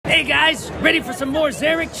Hey guys, ready for some more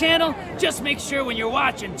Zarik channel? Just make sure when you're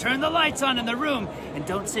watching, turn the lights on in the room and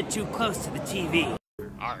don't sit too close to the TV.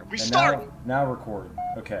 Alright, we start! Now record.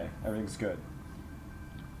 Okay, everything's good.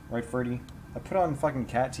 Right, Freddy? I put on fucking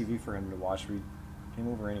cat TV for him to watch, but he came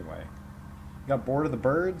over anyway. You got bored of the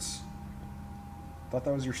birds? Thought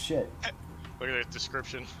that was your shit. Look at that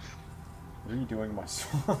description. What are you doing, my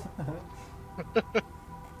son?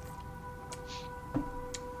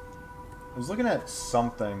 I was looking at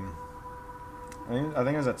something. I think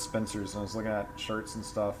I was at Spencer's and I was looking at shirts and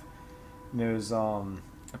stuff. And it was a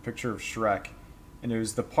picture of Shrek. And it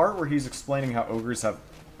was the part where he's explaining how ogres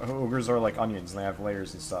are like onions and they have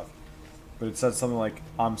layers and stuff. But it said something like,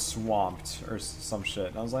 I'm swamped, or some shit.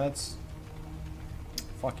 And I was like, that's...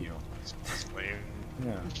 Fuck you. That's lame.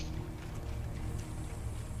 Yeah.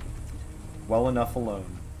 Well enough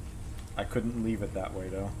alone. I couldn't leave it that way,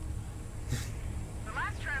 though. The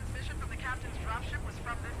last transmission from the captain's dropship was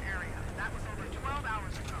from this area. That was over 12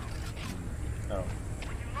 hours ago. Oh.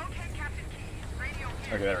 When you locate Captain Key's radio...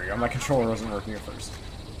 Okay, there we go. My controller wasn't working at first.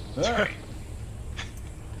 Ah.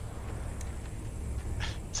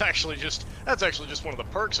 That's actually just one of the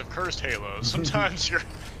perks of cursed Halos. Sometimes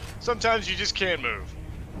you just can't move.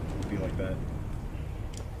 Be like that.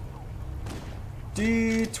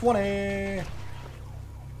 D20.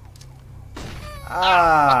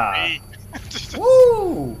 Ah.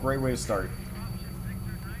 Woo! Great way to start.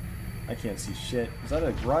 I can't see shit. Is that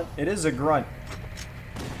a grunt? It is a grunt.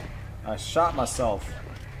 I shot myself.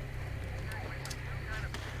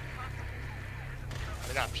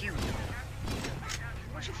 I got pew. Why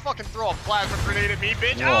don't you fucking throw a plasma grenade at me,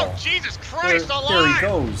 bitch? Whoa. Oh, Jesus Christ, alive! There he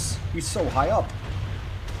goes. He's so high up.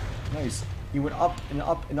 Nice. He went up and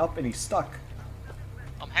up and up and he's stuck.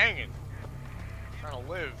 I'm hanging. I'm trying to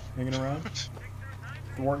live. Hanging around?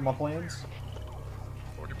 Thwarting my plans?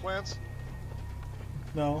 What are your plans?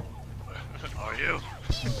 No. Are you?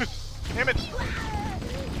 Damn it!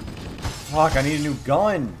 Fuck, I need a new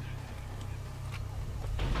gun.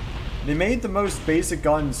 They made the most basic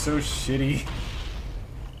gun so shitty.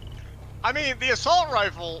 I mean, the assault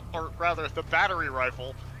rifle, or rather, the battery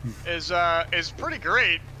rifle, is pretty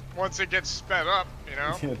great once it gets sped up, you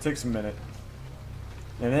know? Yeah, it takes a minute.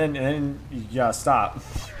 And then you gotta stop.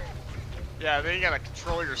 Yeah, then you gotta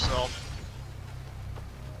control yourself.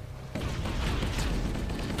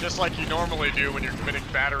 Just like you normally do when you're committing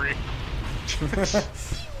battery.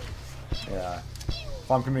 Yeah. If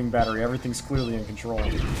I'm committing battery, everything's clearly in control.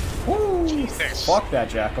 Woo! Jesus. Fuck that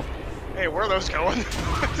jackal. Hey, where are those going?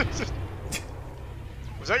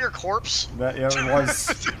 Was that your corpse? That, yeah, it was.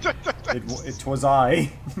 it was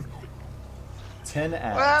I. 10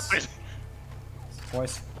 ads. What happened?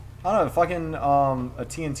 Twice. I don't know, fucking, a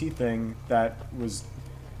TNT thing that was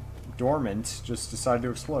dormant just decided to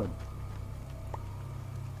explode.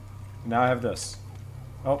 Now I have this.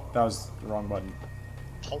 Oh, that was the wrong button.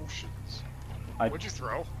 Potions. What'd you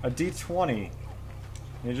throw? A D20.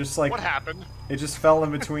 It just like... What happened? It just fell in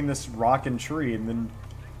between this rock and tree and then...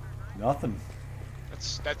 Nothing.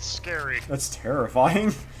 That's scary. That's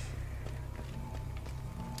terrifying.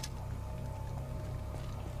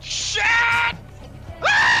 Shit!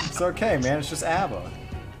 It's okay, man. It's just ABBA.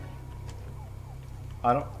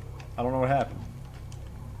 I don't know what happened.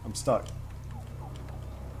 I'm stuck.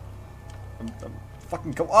 I'm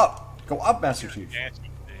fucking go up! Go up, Master Chief! Nasty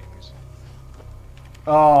things.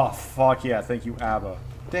 Oh, fuck yeah. Thank you, ABBA.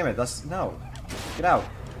 Damn it, that's... No. Get out.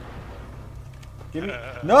 Give me...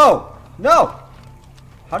 No! No!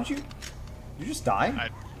 How did you... Did you just die?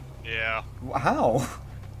 Yeah. How?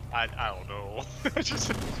 I don't know.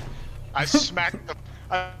 I smacked the...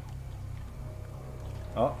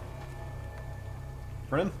 Oh.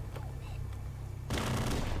 Brennan?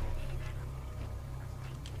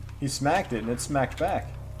 He smacked it and it smacked back.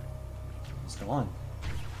 It's gone.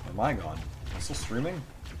 Or am I gone? Am I still streaming?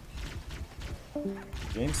 The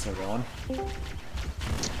game's still going.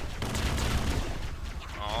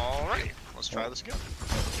 Alright, let's try this again.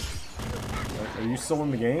 Are you still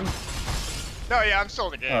in the game? No, yeah, I'm still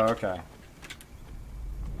in the game. Oh, okay.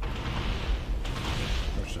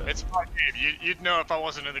 Oh shit. It's my game. You'd know if I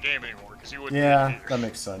wasn't in the game anymore, because you wouldn't. Yeah, that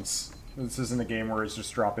makes sense. This isn't a game where it's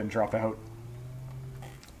just drop in, drop out.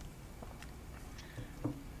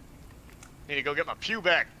 Need to go get my pew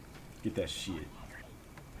back. Get that shit.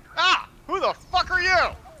 Ah! Who the fuck are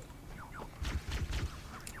you?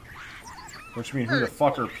 What you mean, who the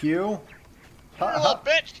fuck are Pew? You little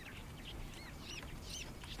bitch!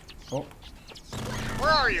 Oh.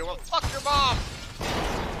 Where are you? Well, fuck your mom!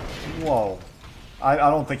 Whoa. I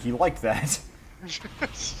don't think he liked that.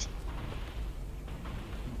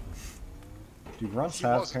 Do grunts He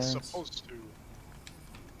have wasn't parents? supposed to.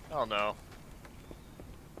 Oh no.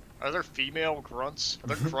 Are there female grunts? Are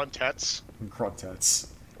there gruntettes? Gruntettes.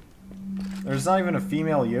 There's not even a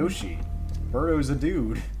female Yoshi. Birdo's a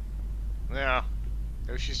dude. Yeah.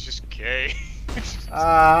 Yoshi's just gay.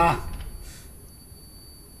 Ah!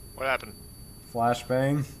 What happened?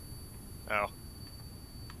 Flashbang. Oh.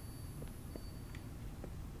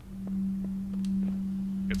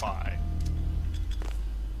 Goodbye.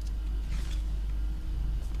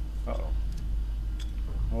 Uh-oh.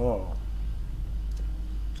 Oh.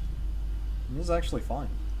 This is actually fine.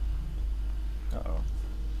 Uh-oh.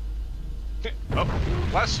 Oh,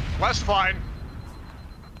 less fine.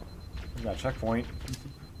 We got a checkpoint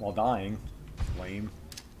while dying. Lame.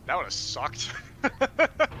 That would have sucked.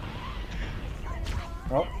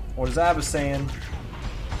 Oh, what is Abba saying?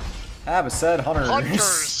 Abba said hunters.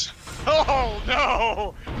 Hunters! Oh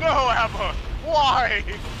no! No, Abba! Why?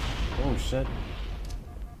 Oh shit.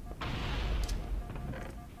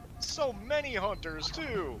 So many hunters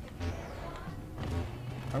too.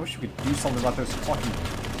 I wish we could do something about those fucking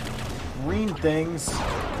green things. Oh,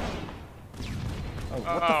 what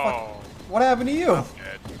the fuck? What happened to you?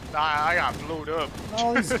 I got blowed up.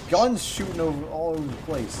 All these guns shooting all over the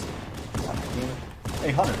place. God damn it.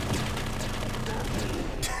 Hey, Hunter.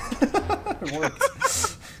 It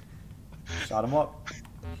worked. Shot him up.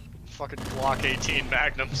 Fucking Glock 18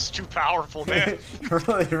 Magnum's too powerful, man.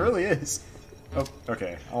 It really is. Oh,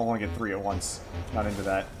 okay. I don't want to get 3 at once. Not into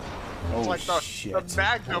that. Oh, It's like the shit.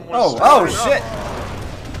 Magnum was Oh, straight shit!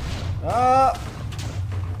 up.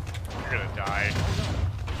 You're gonna die.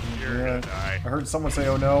 You're Yeah, gonna die. I heard someone say,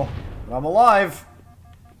 oh no, but I'm alive.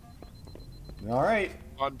 Alright.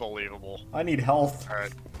 Unbelievable. I need health.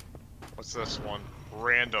 Alright. What's this one?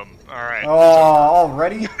 Random. Alright. Oh,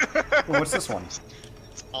 already? Ooh, what's this one?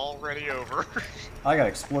 It's already over. I got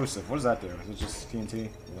explosive. What does that do? Is it just TNT?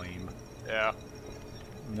 Lame. Yeah.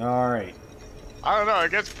 Alright. I don't know, it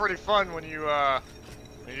gets pretty fun when you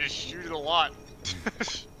just shoot it a lot.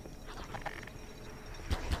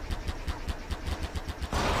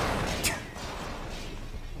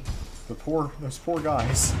 Those poor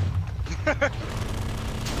guys.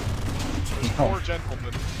 Poor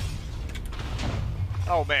gentleman.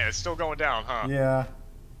 Oh man, it's still going down, huh? Yeah.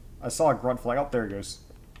 I saw a grunt flag. Oh, there it goes.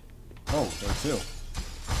 Oh, there too.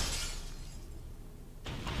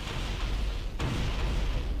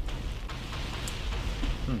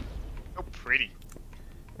 So pretty.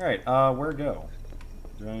 Alright, where go?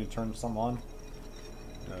 Do I need to turn some on?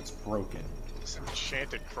 No, it's broken. What's an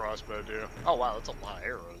enchanted crossbow do? Oh wow, that's a lot of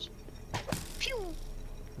arrows. Pew!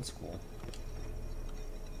 That's cool.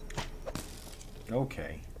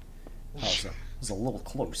 Okay. That was a little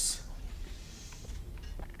close.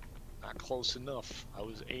 Not close enough. I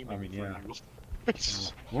was aiming I mean, yeah. for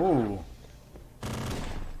you. Whoa.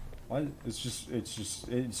 What? It's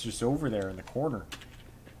just over there in the corner.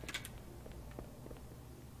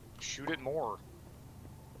 Shoot it more.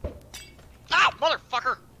 Ah,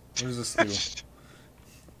 motherfucker! What does this do?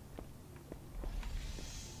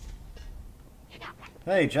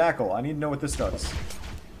 Hey, Jackal, I need to know what this does.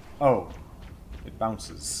 Oh. It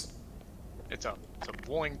bounces. It's a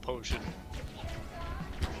boing potion.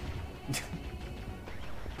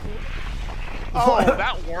 Oh,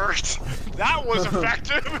 that worked. That was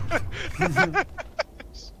effective.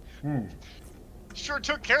 Sure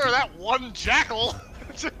took care of that one jackal.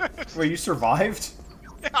 Wait, you survived?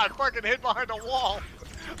 Yeah, I fucking hid behind a wall.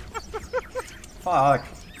 Fuck.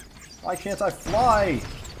 Why can't I fly?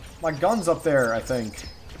 My gun's up there, I think.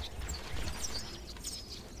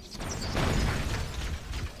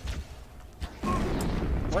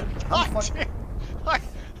 What? God damn.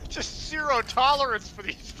 Just zero tolerance for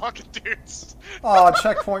these fucking dudes. Oh,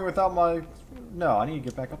 checkpoint without my... No, I need to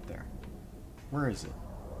get back up there. Where is it?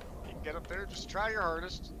 You can get up there, just try your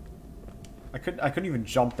hardest. I couldn't even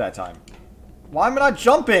jump that time. Why am I not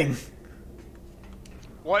jumping?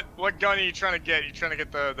 What gun are you trying to get? You trying to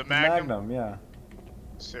get the Magnum? Magnum, yeah.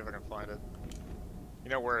 Let's see if I can find it. You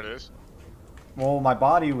know where it is? Well, my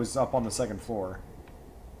body was up on the second floor.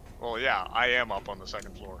 Well, yeah, I am up on the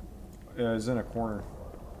second floor. It was in a corner.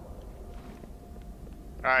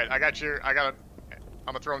 Alright, I got you. I'm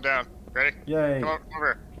gonna throw him down. Ready? Yay. Come over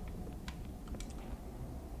here.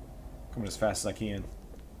 Coming as fast as I can.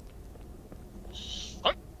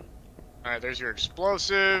 Alright, there's your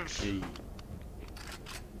explosive. Hey.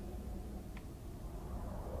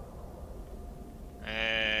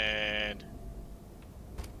 And...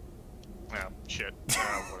 Oh, shit.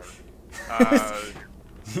 Whatever.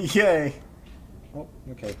 Yay. Oh,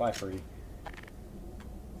 okay, bye, Freddy.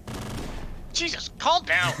 Jesus, calm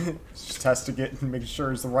down! Just testing it and making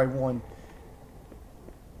sure it's the right one.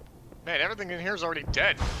 Man, everything in here is already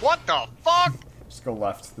dead. What the fuck? Just go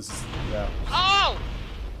left. This is, yeah. Oh!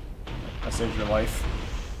 I saved your life.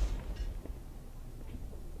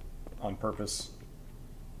 On purpose.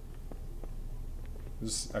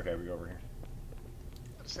 Okay, we go over here.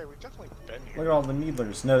 I'd say we've definitely been here. Look at all the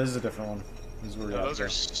needlers. No, this is a different one. This is where we No, are. those are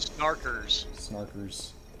snarkers. Snarkers.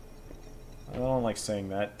 I don't like saying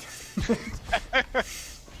that.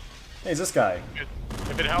 Hey, it's this guy.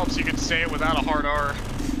 If it helps, you can say it without a hard R.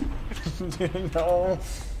 No.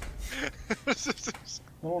 I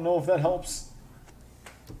don't know if that helps.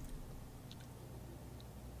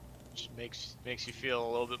 Just makes you feel a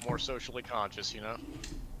little bit more socially conscious, you know?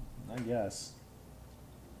 I guess.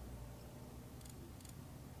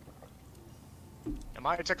 Am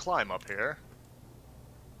I to climb up here?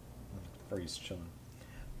 Birdie's chillin'.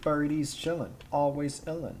 Birdie's chillin'. Always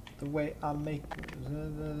illin'. The way I make...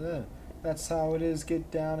 That's how it is.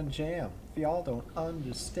 Get down and jam. If y'all don't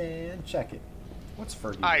understand, check it. What's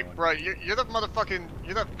Fergie doing? Alright, bro, you're the motherfucking...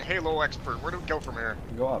 You're the Halo expert. Where do we go from here?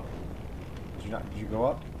 Go up. Did you go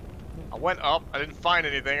up? I went up. I didn't find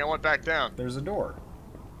anything. I went back down. There's a door.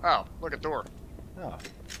 Oh, look, a door. Oh.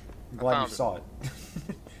 I'm glad you found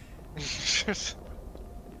it. saw it.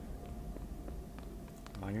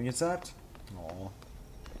 Am I gonna get zapped? Aw.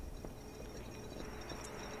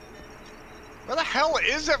 Where the hell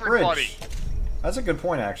is everybody? Bridge. That's a good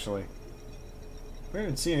point, actually. We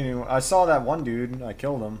haven't seen anyone. I saw that one dude. I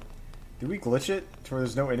killed him. Did we glitch it to where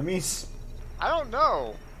there's no enemies? I don't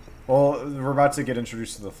know. Well, we're about to get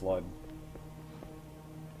introduced to the flood.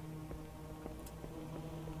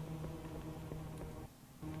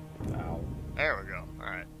 Ow. There we go.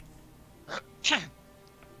 Alright.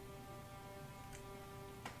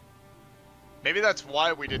 Maybe that's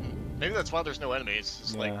why we didn't... Maybe that's why there's no enemies.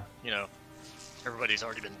 It's like, Yeah. you know, everybody's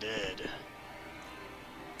already been dead.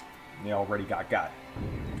 They already got. Got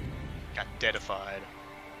deadified.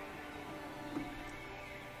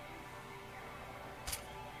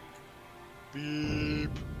 Beep.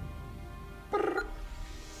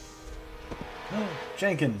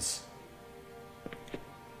 Jenkins.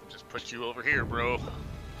 Just put you over here, bro.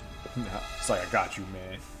 It's like, I got you,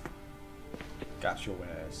 man. Got your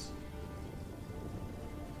ass.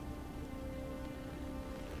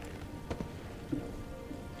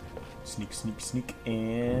 Sneak, sneak, sneak,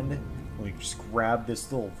 and let me just grab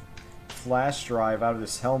this little flash drive out of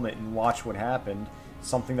this helmet and watch what happened.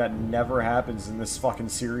 Something that never happens in this fucking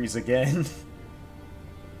series again.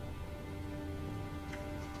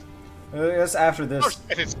 I guess after this... Oh,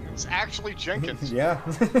 shit, it's actually Jenkins. Yeah.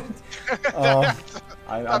 I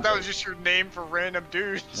I thought that was just your name for random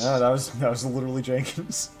dudes. No, that was literally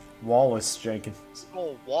Jenkins. Wallace Jenkins.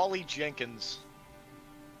 Oh, Wally Jenkins.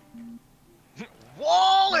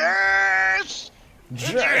 Wallace!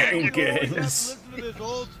 Jenkins! Listen to this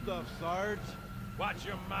old stuff, Sarge. Watch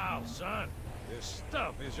your mouth, son. This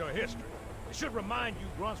stuff is your history. It should remind you,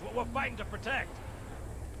 grunts, what we're fighting to protect.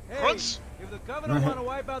 Hey, Grunts? if the Covenant want to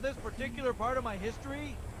wipe out this particular part of my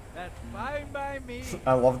history, that's fine by me.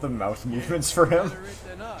 I love the mouth movements for him. Better it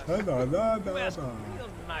than us. You ask them real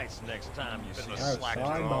nice next time you see Bit of a them. slack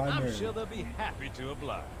fine jaw. by me. I'm sure they'll be happy to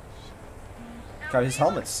oblige. God, his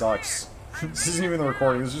helmet sucks. This isn't even the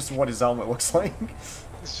recording, this is just what his helmet looks like.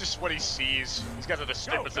 It's just what he sees. He's got an Go,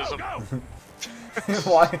 astigmatism. go, go!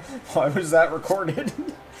 Why was that recorded?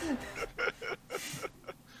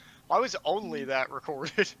 Why was only that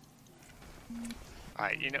recorded?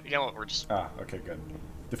 Alright, you know what, we're just... Ah, okay, good.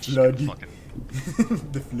 The flood. Fucking...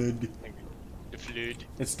 The flood. The flood.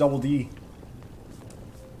 It's double D.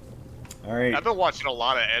 Alright. I've been watching a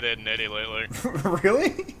lot of Ed, Ed and Eddie lately.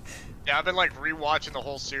 Really? Yeah, I've been like rewatching the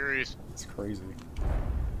whole series. It's crazy.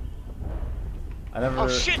 I never... Oh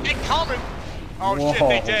shit, they coming! Oh Whoa, shit,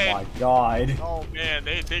 they dead! Oh my god. Oh man,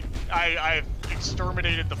 I've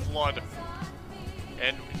exterminated the flood.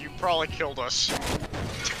 And you probably killed us.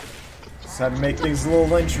 Just had to make things a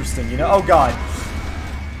little interesting, you know? Oh god!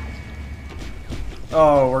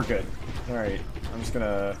 Oh, we're good. Alright, I'm just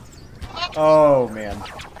gonna... Oh, man.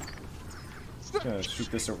 Just gonna shoot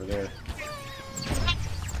this over there.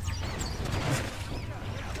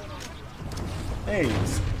 Hey,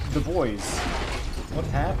 it's the boys. What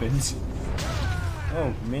happened?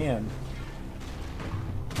 Oh, man.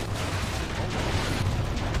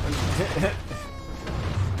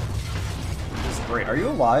 This is great. Are you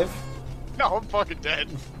alive? No, I'm fucking dead.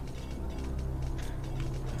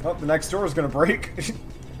 Oh, the next door is gonna break.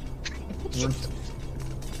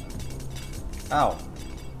 Ow.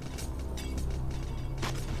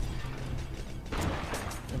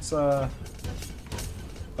 It's,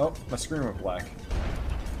 Oh, my screen went black.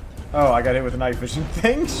 Oh, I got hit with a night vision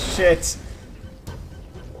thing? Shit.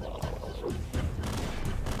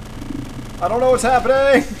 I don't know what's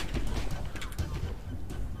happening!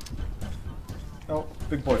 Oh,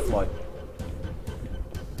 big boy flood.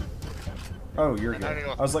 Oh, you're good.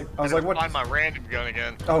 I was like, what? Find my random gun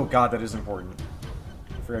again. Oh god, that is important.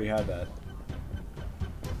 I forgot you had that.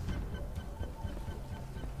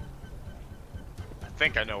 I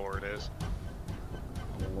think I know where it is.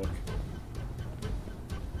 I'll look.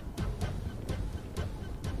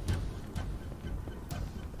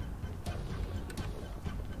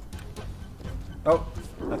 Oh,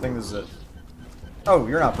 I think this is it. Oh,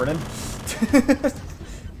 you're not Brennan.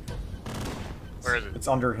 Where is it? It's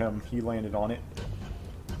under him. He landed on it.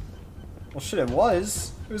 Well, shit, it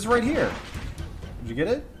was. It was right here. Did you get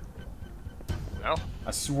it? No. I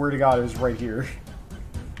swear to God, it was right here.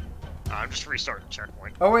 I'm just restarting the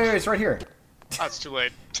checkpoint. Oh, wait, it's right here. That's too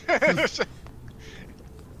late. That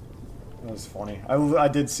was funny. I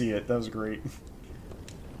did see it. That was great.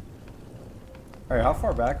 Alright, how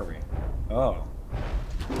far back are we? Oh.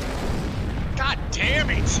 God damn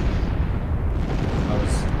it! I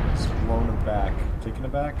was blown back. Taken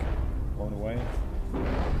aback? Blown away?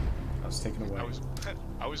 I was taken away.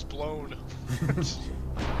 I was blown.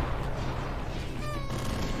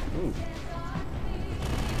 Ooh.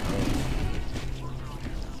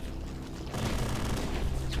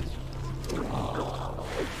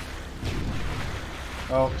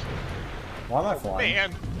 Oh. Why am I flying?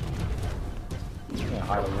 Man. I'm gonna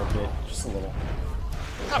hide a little bit. Just a little.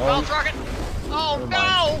 That bounce rocket! Oh Never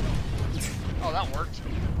no! Oh, that worked.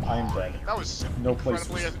 I am dead. That was No place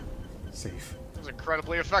incredibly, was safe. that was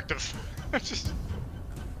incredibly effective. Just...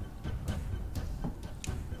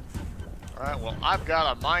 Alright, well, I've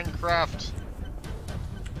got a Minecraft...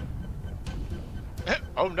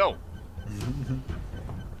 Oh no!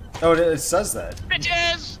 Oh, it says that.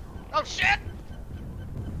 Bitches! Oh shit!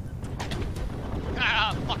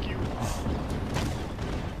 Ah, fuck you.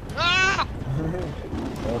 Ah!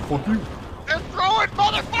 Oh, fuck you. They're throwing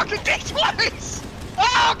motherfucking D20s!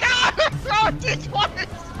 Oh god! They're throwing D20s!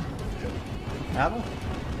 Apple?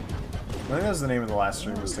 I think that was the name of the last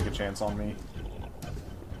stream, was Take a Chance on Me.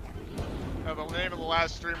 The name of the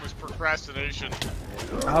last stream was Procrastination.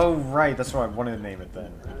 Oh, right. That's what I wanted to name it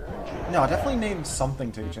then. No, I definitely named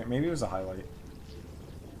something Take a Chance. Maybe it was a highlight.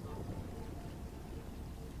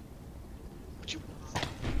 Would you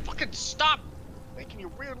fucking stop making your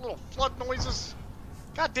weird little flood noises?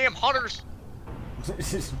 Goddamn hunters!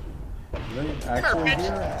 Really? Actually bitch.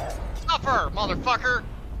 here? Suffer, motherfucker!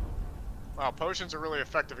 Wow, potions are really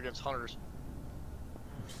effective against hunters.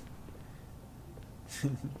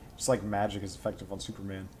 Just like magic is effective on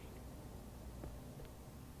Superman.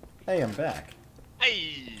 Hey, I'm back.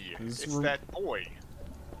 Hey! This It's room- that boy.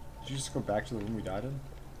 Did you just go back to the room we died in?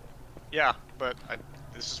 Yeah, but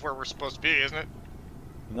this is where we're supposed to be, isn't it?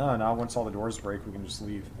 No, now once all the doors break, we can just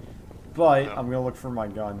leave. But No. I'm gonna look for my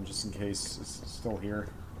gun just in case it's still here.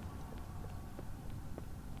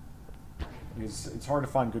 Because it's hard to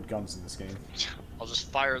find good guns in this game. I'll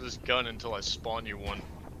just fire this gun until I spawn you one.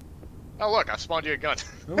 Oh look, I spawned you a gun.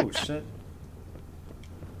 Oh shit.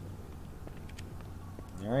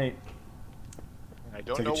 Alright. I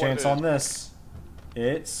don't Take know a chance what on it this.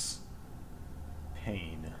 It's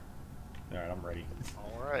pain. Alright, I'm ready. is.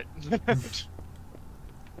 Alright.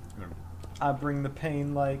 I bring the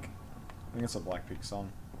pain like... I think it's a Black Peak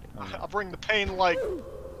song. I don't know. I'll bring the pain like...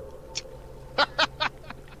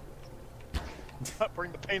 I'll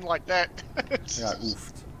bring the pain like that. I got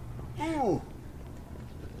oofed. Ooh!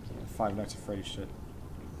 Five Nights at Freddy shit.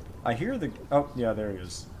 I hear the... Oh, yeah, there he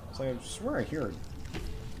is. It's like, I swear I hear it.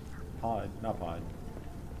 Pod. Not pod.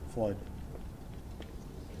 Flood.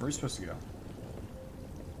 Where are you supposed to go?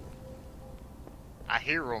 I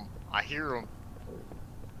hear him. I hear him.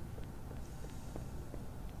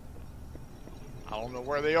 I don't know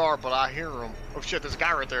where they are, but I hear them. Oh shit, there's a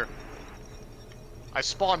guy right there. I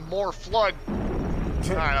spawned more flood.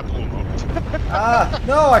 Alright, I blew him up. Ah!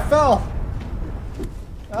 No, I fell!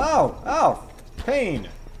 Ow! Ow! Pain!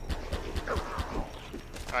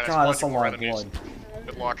 Alright, God, that's a more lot of enemies. blood.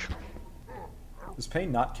 Good luck. Does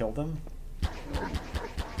pain not kill them?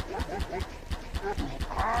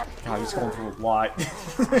 God, he's going through a lot.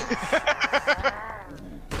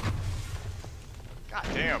 God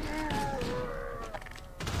damn.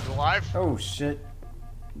 You alive? Oh shit.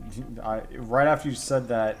 Right after you said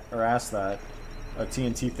that, or asked that, a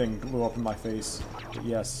TNT thing blew up in my face. But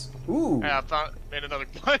yes. Ooh! Yeah, I found made another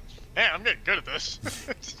gun. Man, I'm getting good at this.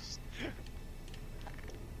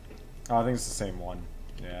 Oh, I think it's the same one.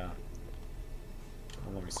 Yeah.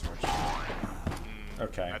 Well, let me switch.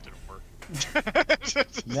 Okay. That didn't work.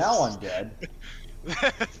 Now I'm dead.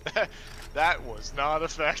 that was not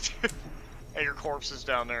effective. Hey, your corpse is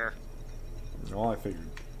down there. Well, I figured.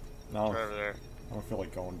 No, Right over there. I don't feel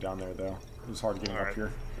like going down there though. It was hard getting up Alright.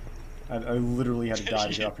 here. I literally had to die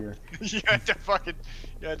to get up here. You had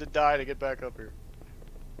to die to get back up here.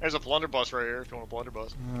 There's a blunderbuss right here if you want a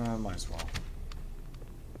blunderbuss. Might as well.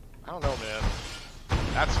 I don't know, man.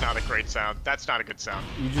 That's not a great sound. That's not a good sound.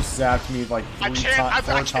 You just zapped me like four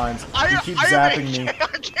times. You keep I zapping me.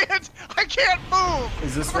 I can't move!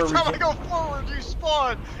 Is this every where we time I go forward, you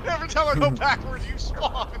spawn! Every time I go backward, you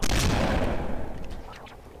spawn!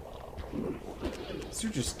 This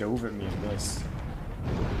dude just dove at me in this.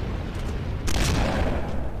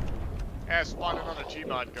 Yeah, spawned another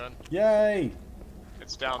Gmod gun. Yay!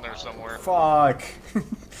 It's down there somewhere. Fuck!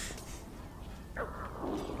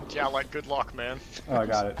 Yeah, like, good luck, man. Oh, I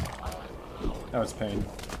got it. That was pain.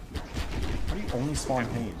 How do you only spawn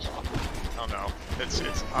pain? I don't know.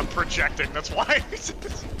 I'm projecting, that's why.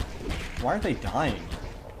 Why aren't they dying?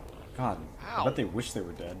 God, I Ow. bet they wish they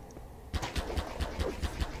were dead.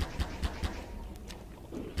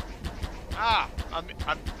 Ah! I'm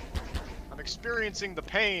experiencing the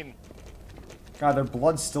pain. God, their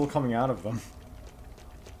blood's still coming out of them.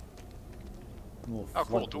 Oh,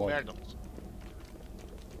 cool, dual magnums.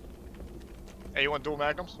 Hey, you want dual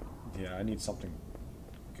magnums? Yeah, I need something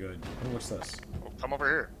good. Oh, what's this? Oh, come over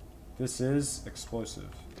here. This is explosive.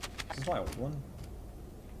 This is my old one.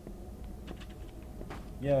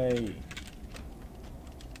 Yay.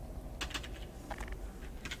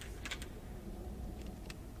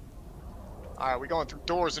 Alright, we going through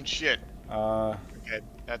doors and shit. Okay.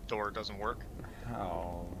 That door doesn't work.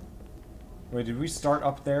 How? Wait, did we start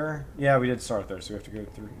up there? Yeah, we did start there, so we have to go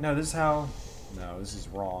through. No, this is how. No, this is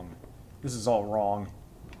wrong. This is all wrong.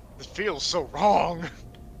 This feels so wrong.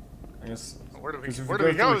 I guess. Where do we, 'cause if where do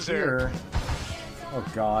we go through here? here? Oh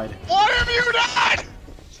God. What have you done?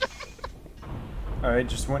 Alright,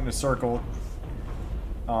 just went in a circle.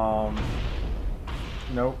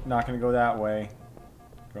 Nope, not gonna go that way.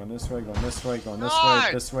 Going this way, going this way, going this way,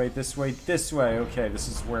 this way, this way, this way. Okay, this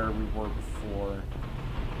is where we were before.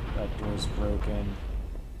 That door's broken.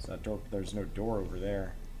 So that door, there's no door over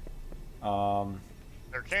there.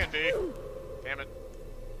 There can be. Damn it.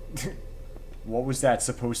 What was that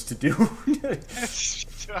supposed to do?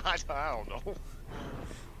 I don't know.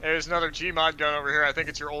 There's another Gmod gun over here. I think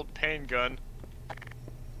it's your old pain gun.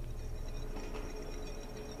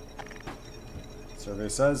 Survey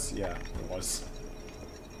says, yeah, it was.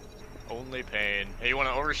 Only pain. Hey, you want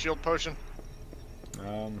an overshield potion?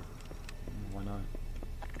 Why not?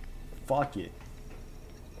 Fuck it.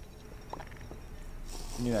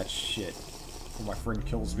 Give me that shit before my friend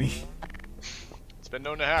kills me. It's been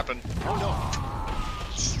known to happen. Oh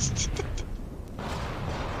no.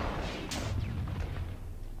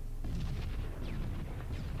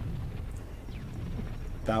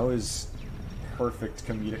 That was perfect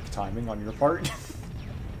comedic timing on your part.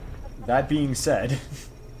 That being said,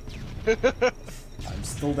 I'm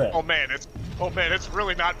still dead. Oh man, it's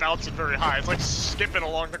really not bouncing very high. It's like skipping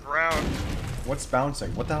along the ground. What's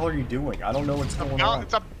bouncing? What the hell are you doing? I don't know what's going on.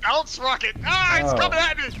 It's a bounce rocket. Ah, it's Oh. coming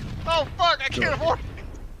at me. Oh fuck, I Good. can't avoid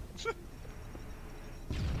it.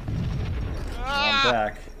 I'm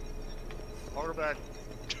back. Welcome back.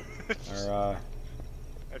 Or,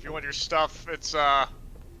 If you want your stuff, it's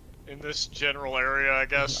in this general area, I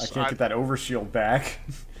guess. I can't get that overshield back.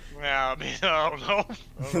 Yeah, I mean, I don't know. I don't know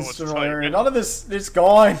what This to general tell you, area. man. None of this is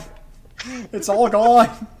gone. It's all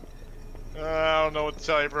gone. I don't know what to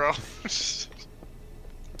tell you, bro.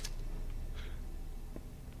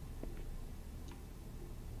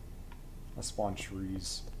 I spawn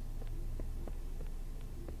trees.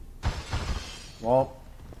 Well,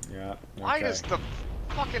 yeah. Why Okay. is the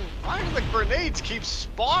fucking why do the grenades keep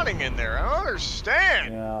spawning in there? I don't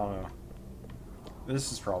understand. Yeah, I don't know.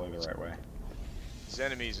 This is probably the right way. There's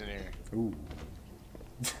enemies in here. Ooh.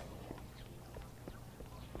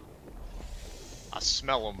 I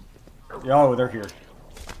smell them. Yo, they're here.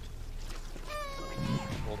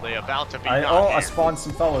 Well, they about to be. I spawned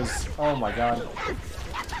some fellas. Oh my god.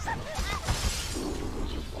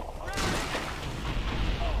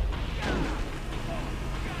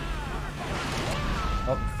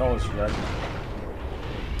 Oh, fellas, you got.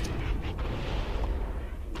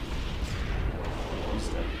 He's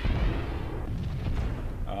dead.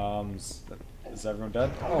 Is everyone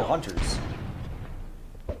dead? Oh, hunters.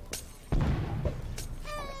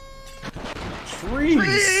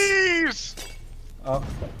 Trees! Oh.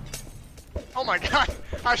 Oh my god!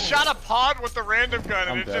 I shot a pod with the random gun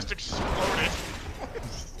and I'm it dead. just exploded.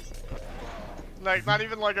 Like not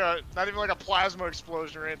even like a plasma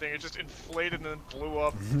explosion or anything. It just inflated and then blew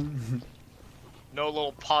up. No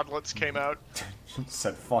little podlets came out.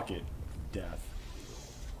 Said fuck it. Death.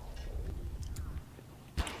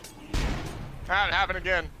 Happen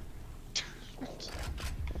again.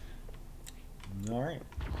 All right.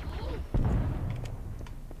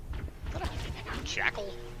 Jackal?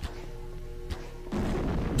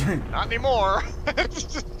 Not anymore.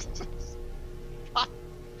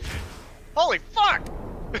 Holy fuck!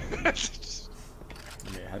 Yeah,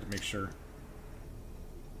 I had to make sure.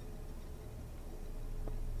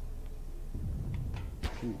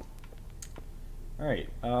 Ooh. All right.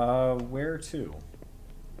 Where to?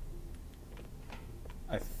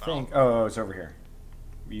 I think. Oh, it's over here.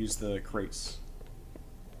 We use the crates.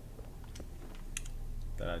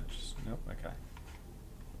 That I just. Nope. Okay.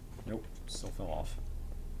 Nope. Still fell off.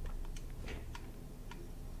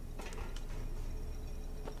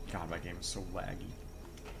 God, my game is so laggy.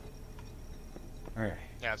 Alright.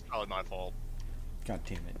 Yeah, it's probably my fault. God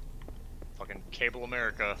damn it. Fucking Cable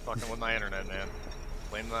America fucking with my internet, man.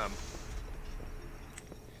 Blame them.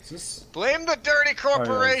 Is this? Blame the dirty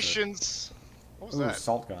corporations! What was Ooh, that?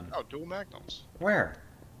 assault gun. Oh, dual magnums. Where?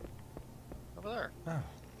 Over there. Oh,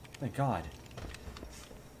 thank God.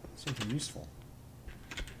 Something useful.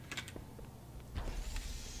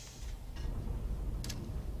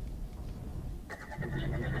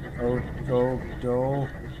 Go.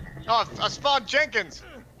 Oh, I spawned Jenkins!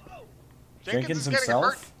 Jenkins is getting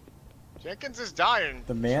hurt. himself? Jenkins is dying.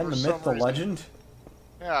 The man, for the some myth, the reason. legend?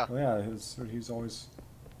 Yeah. Oh yeah, that's what he's always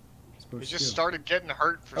supposed He to just do. started getting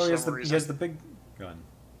hurt for Oh, he some has reason. he has the big gun.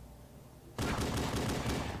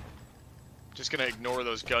 Just gonna ignore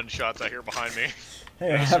those gunshots I hear behind me.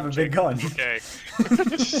 Hey, I have a big gun. Okay.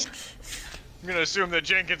 I'm gonna assume that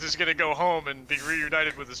Jenkins is gonna go home and be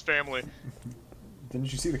reunited with his family.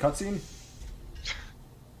 Didn't you see the cutscene?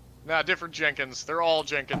 Nah, different Jenkins. They're all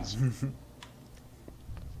Jenkins.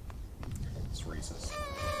 It's racist.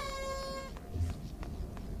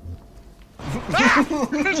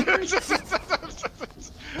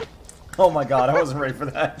 Oh my God, I wasn't ready for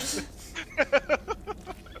that.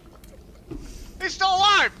 He's still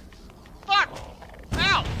alive! Fuck!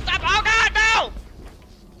 Ow! Stop! Oh God, no!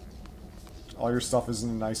 All your stuff is in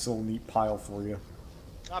a nice little neat pile for you,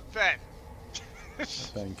 I bet. I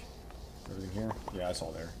think. Everything here? Yeah, it's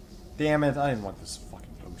all there. Damn it, I didn't want this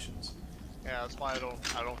fucking potions. Yeah, that's why I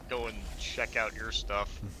don't go and check out your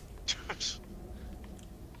stuff. I'm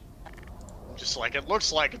just like, it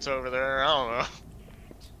looks like it's over there. I don't know.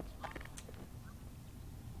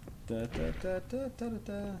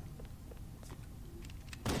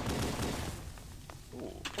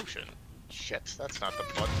 Ooh, potion. Shit, that's not the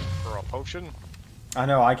button for a potion. I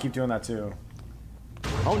know, I keep doing that too.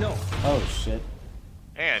 Oh no. Oh shit.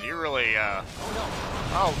 Man, you really,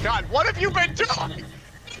 Oh God, what have you been doing?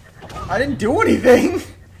 I didn't do anything!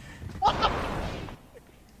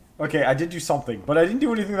 Okay, I did do something, but I didn't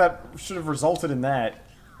do anything that should have resulted in that.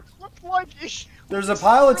 What? There's a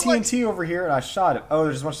pile of TNT over here, and I shot it. Oh,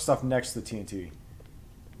 there's a bunch of stuff next to the TNT.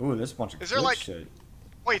 Ooh, there's a bunch of Is there, good like- shit.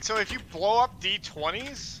 Wait, so if you blow up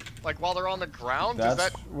D20s, like while they're on the ground, That's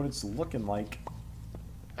does that... what it's looking like.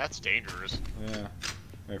 That's dangerous. Yeah.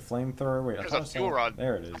 Wait, flamethrower. Wait, I There's thought a I saw- fuel rod.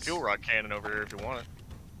 There it A is. fuel rod cannon over here if you want it.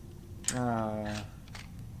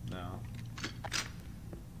 No.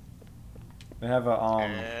 They have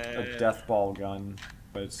a death ball gun,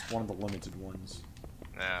 but it's one of the limited ones.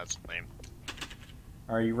 Nah, that's lame.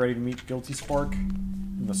 Are you ready to meet Guilty Spark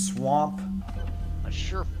in the swamp? I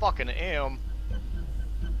sure fucking am.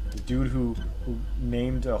 The dude who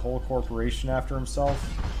named a whole corporation after himself?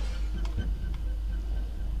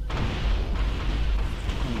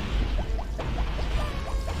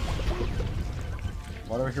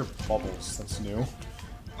 Why do I hear bubbles? That's new.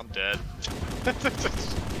 I'm dead.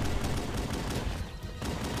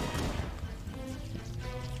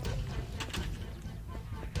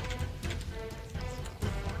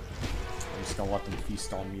 I'm just gonna let them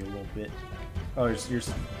feast on me a little bit. Oh, your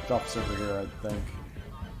stuff's over here, I think.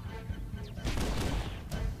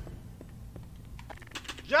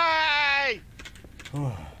 Yay!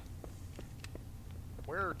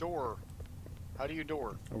 Where door? How do you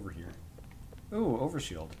door? Over here. Ooh,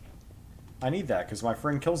 overshield. I need that, because my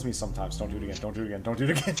friend kills me sometimes. Don't do it again, don't do it again, don't do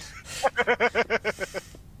it again.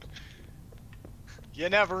 You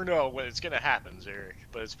never know when it's gonna happen, Zarik,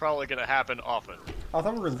 but it's probably gonna happen often. I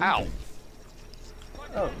thought we were leaving. Ow.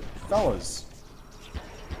 Oh, fellas.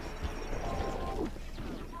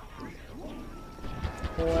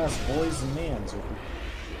 Whole ass boys and mans over here.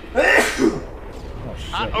 Oh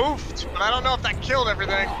shit. I oofed, but I don't know if that killed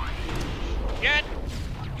everything. Yet,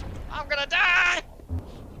 I'm gonna die!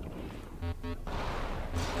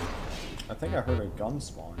 I think I heard a gun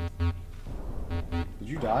spawn. Did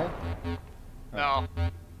you die? No.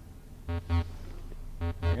 Am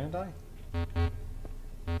I gonna die?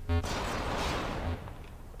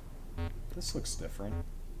 This looks different.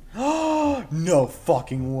 Oh, no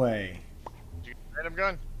fucking way. Did you get a random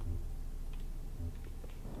gun?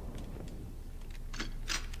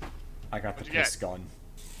 I got the What'd you piss gun.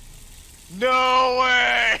 No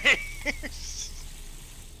way!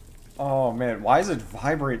 Oh man, why does it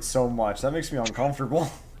vibrate so much? That makes me uncomfortable.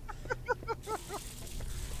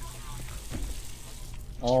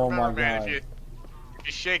 Oh Remember, my man, god. if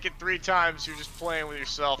you shake it 3 times, you're just playing with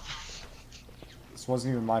yourself. This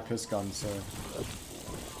wasn't even my piss gun, so...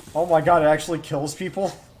 Oh my god, it actually kills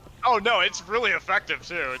people? Oh no, it's really effective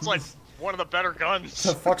too. It's like one of the better What guns.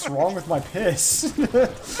 the fuck's wrong with my piss? Alright,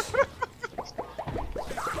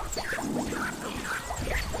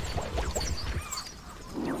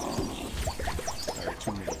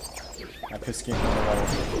 2 minutes. My piss can't handle all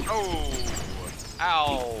of it. Oh,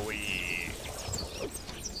 owie.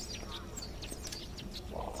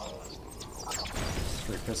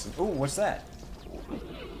 Straight pissing. Ooh, what's that?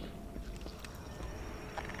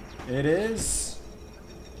 It is...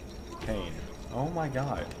 pain. Oh my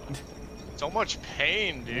god. So much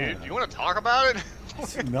pain, dude. Yeah. Do you want to talk about it?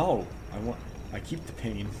 No, I keep the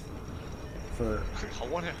pain for... I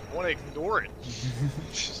want to ignore it.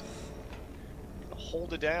 Just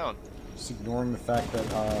hold it down. Just ignoring the fact that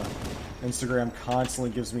Instagram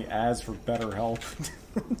constantly gives me ads for better help.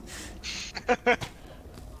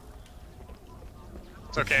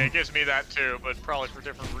 It's okay. It gives me that too, but probably for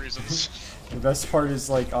different reasons. The best part is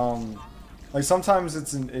like sometimes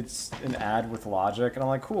it's an ad with logic, and I'm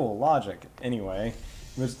like, cool, logic. Anyway,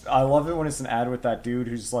 I love it when it's an ad with that dude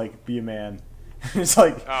who's like, be a man. It's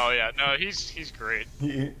like, Oh yeah, no, he's great.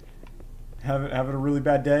 Having a really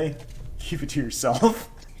bad day, keep it to yourself.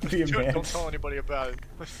 Be a Dude, man. don't tell anybody about it.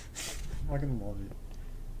 Fucking love it.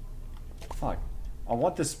 Fuck. I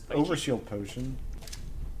want this overshield potion.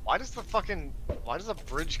 Why does the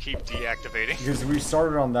bridge keep deactivating? Because we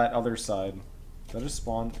started on that other side. Did I just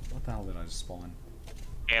spawn? What the hell did I just spawn?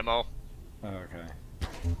 Ammo. Oh, okay.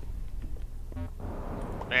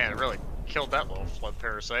 Man, it really killed that little flood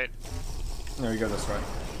parasite. There you go this way.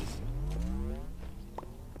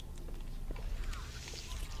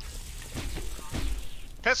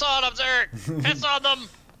 Piss on them, Zarik! Piss on them!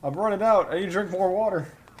 I'm running out. I need to drink more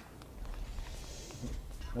water.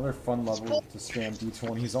 Another fun level to spam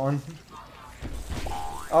D20s on.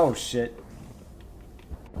 Oh shit.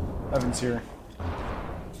 Evan's here.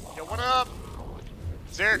 Yo, what up?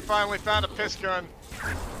 Zarik finally found a piss gun.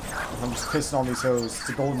 I'm just pissing on these hoes. It's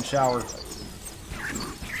a golden shower.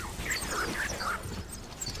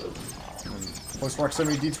 Close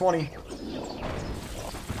proximity D20. What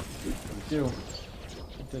did it do?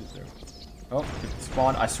 What did it do? Oh, it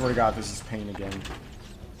spawned. I swear to god, this is pain again.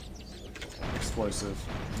 Explosive.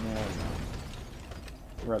 No, no.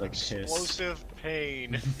 I'd rather piss. Explosive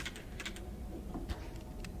pain.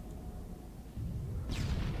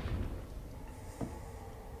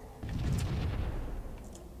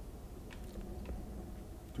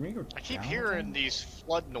 Can we go I keep down? hearing these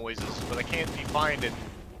flood noises, but I can't be finding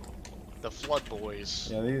the flood boys.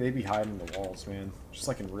 Yeah, they be hiding in the walls, man. Just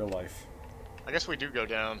like in real life. I guess we do go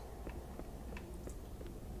down.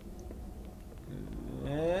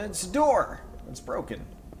 It's a door! It's broken.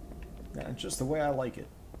 Yeah, just the way I like it.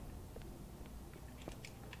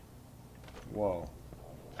 Whoa.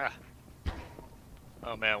 Ah.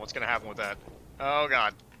 Oh man, what's gonna happen with that? Oh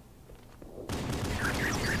god.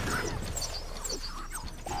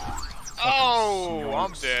 Oh,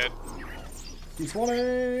 I'm dead.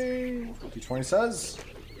 D20! D20 says...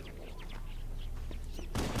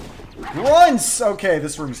 Grunts! Okay,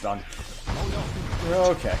 this room's done.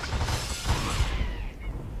 Okay.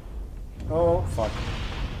 Oh, fuck.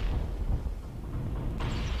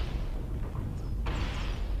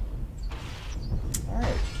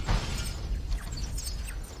 Alright.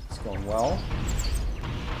 It's going well.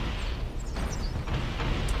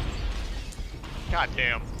 God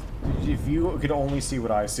damn. If you could only see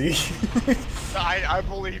what I see. I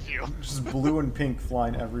believe you. Just blue and pink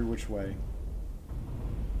flying every which way.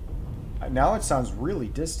 Now it sounds really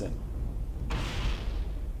distant.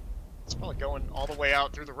 It's probably going all the way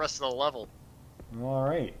out through the rest of the level.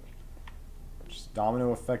 Alright. Just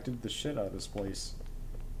domino affected the shit out of this place.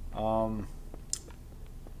 I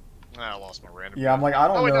lost my random. Yeah, I'm like, I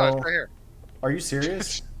don't Oh wait, know. no, it's right here. Are you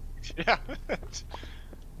serious? Yeah.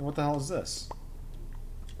 What the hell is this?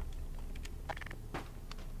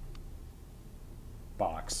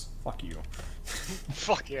 Box. Fuck you.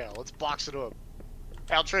 Fuck yeah, let's box it up.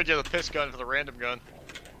 I'll trade you the piss gun for the random gun.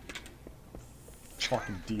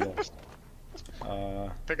 Fucking deal.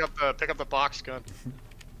 Pick up the box gun.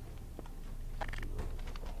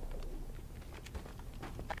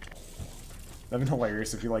 That'd be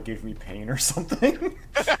hilarious if he like gave me pain or something.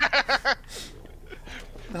 The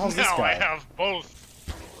hell's this Now guy? I have both.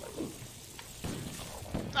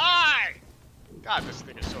 Die! God, this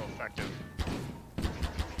thing is so effective.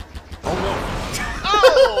 Oh no!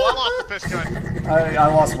 Oh, I lost the piss gun. I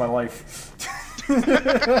lost my life.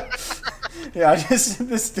 Yeah, this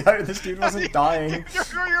dude wasn't dying.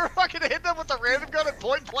 You're fucking hitting them with the random gun at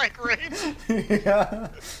point blank range. Yeah.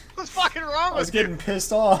 What's fucking wrong I was with you? getting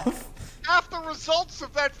pissed off. Half the results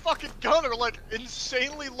of that fucking gun are like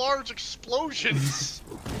insanely large explosions.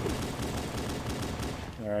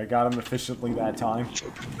 Alright, I got him efficiently that time.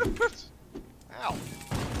 Ow.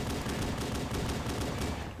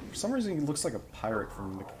 For some reason, he looks like a pirate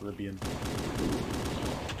from the Caribbean.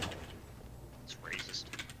 It's racist.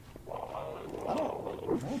 I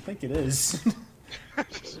don't think it is.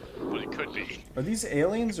 But it could be. Are these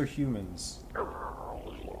aliens or humans? Who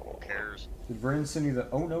cares? Did Vernon send you the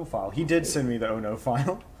oh no file? He did send me the oh no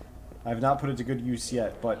file. I have not put it to good use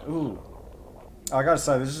yet, but ooh. I gotta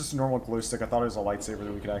say, this is just a normal glow stick. I thought it was a lightsaber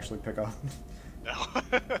that we could actually pick up. No.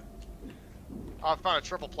 I found a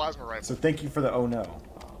triple plasma rifle. So thank you for the oh no.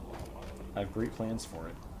 I have great plans for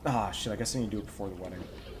it. Ah, shit, I guess I need to do it before the wedding.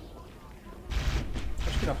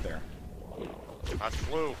 How'd you get up there? I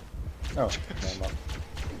flew. Oh, okay, I'm up.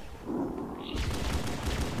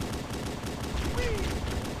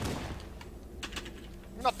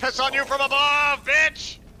 I'm gonna piss on you from above,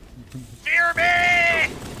 bitch! Fear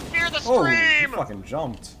me! Fear the Oh, stream! you fucking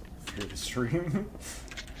jumped. Fear the stream.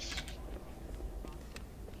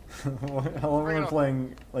 I love when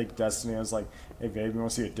playing like Destiny. I was like, "Hey babe, you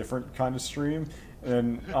want to see a different kind of stream?"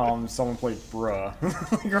 And then someone played bruh.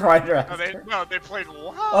 Like, right after. No, they played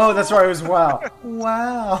wow. Oh, that's right. It was wow.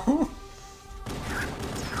 Wow.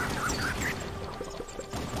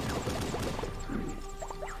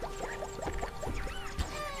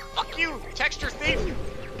 Fuck you, texture thief!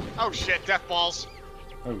 Oh shit, death balls.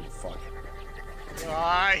 Oh fuck.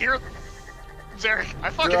 I hear them. Zarik,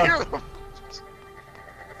 I fucking Yeah. hear them.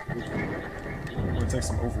 I'm gonna take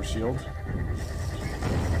some overshield.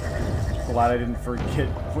 Glad I didn't forget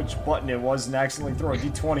which button it was and accidentally throw a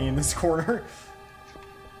d20 in this corner.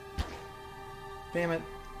 Damn it.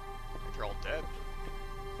 You're all dead.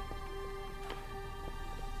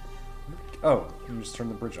 Oh, you just turn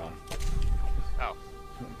the bridge on. Oh.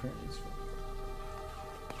 Apparently it's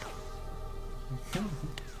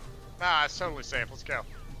Nah, it's totally safe. Let's go.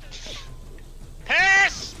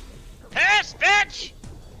 Piss! Piss, bitch!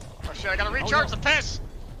 Oh shit, I gotta recharge the piss!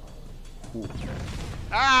 Ooh.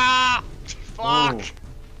 Ah! Fuck! Oh.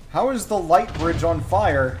 How is the light bridge on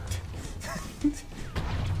fire?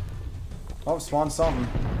 Oh, spawn something.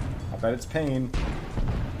 I bet it's pain.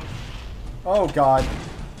 Oh god.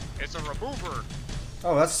 It's a remover.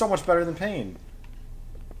 Oh, that's so much better than pain.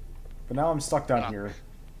 But now I'm stuck down here.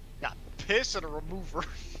 Got piss and a remover.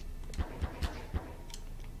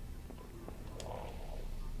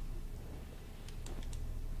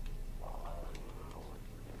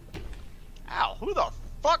 Ow, who the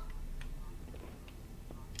fuck?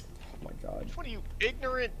 Oh my god. Which one of you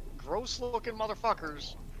ignorant, gross-looking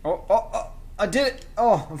motherfuckers? Oh, oh, oh, I did it!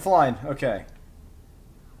 Oh, I'm flying. Okay.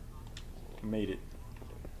 Made it.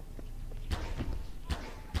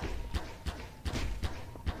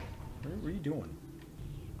 What are you doing?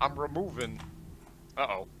 I'm removing.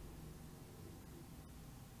 Uh-oh.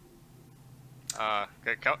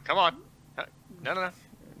 Okay, come on. No.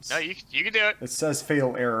 No, you can do it. It says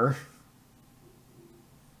fatal error.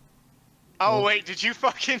 Oh, wait, did you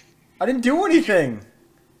fucking... I didn't do anything!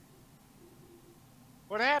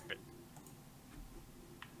 What happened?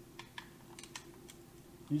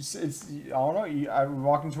 I don't know, I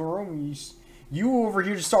walk into a room, you over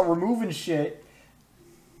here just start removing shit.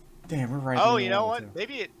 Damn, we're right. Oh, you know what?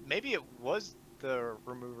 Maybe it was the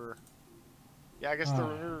remover. Yeah, I guess the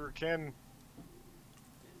remover can...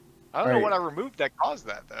 I don't know what I removed that caused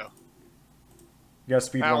that, though. You gotta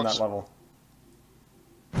speedrun that level.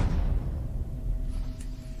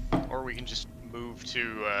 Or we can just move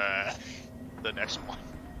to, the next one.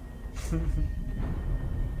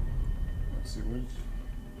 Let's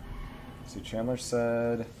see, Chandler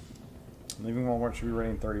said, leaving Walmart should be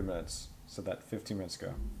ready in 30 minutes. Said that 15 minutes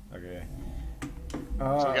ago. Okay.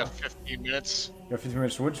 So we got 15 minutes. You got 15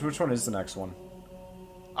 minutes. Which one is the next one?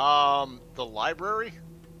 The library?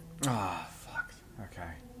 Ah, fuck.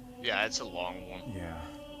 Okay. Yeah, it's a long one. Yeah.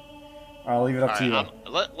 I'll leave it up to you.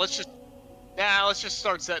 Let's just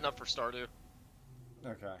start setting up for Stardew.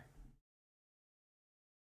 Okay.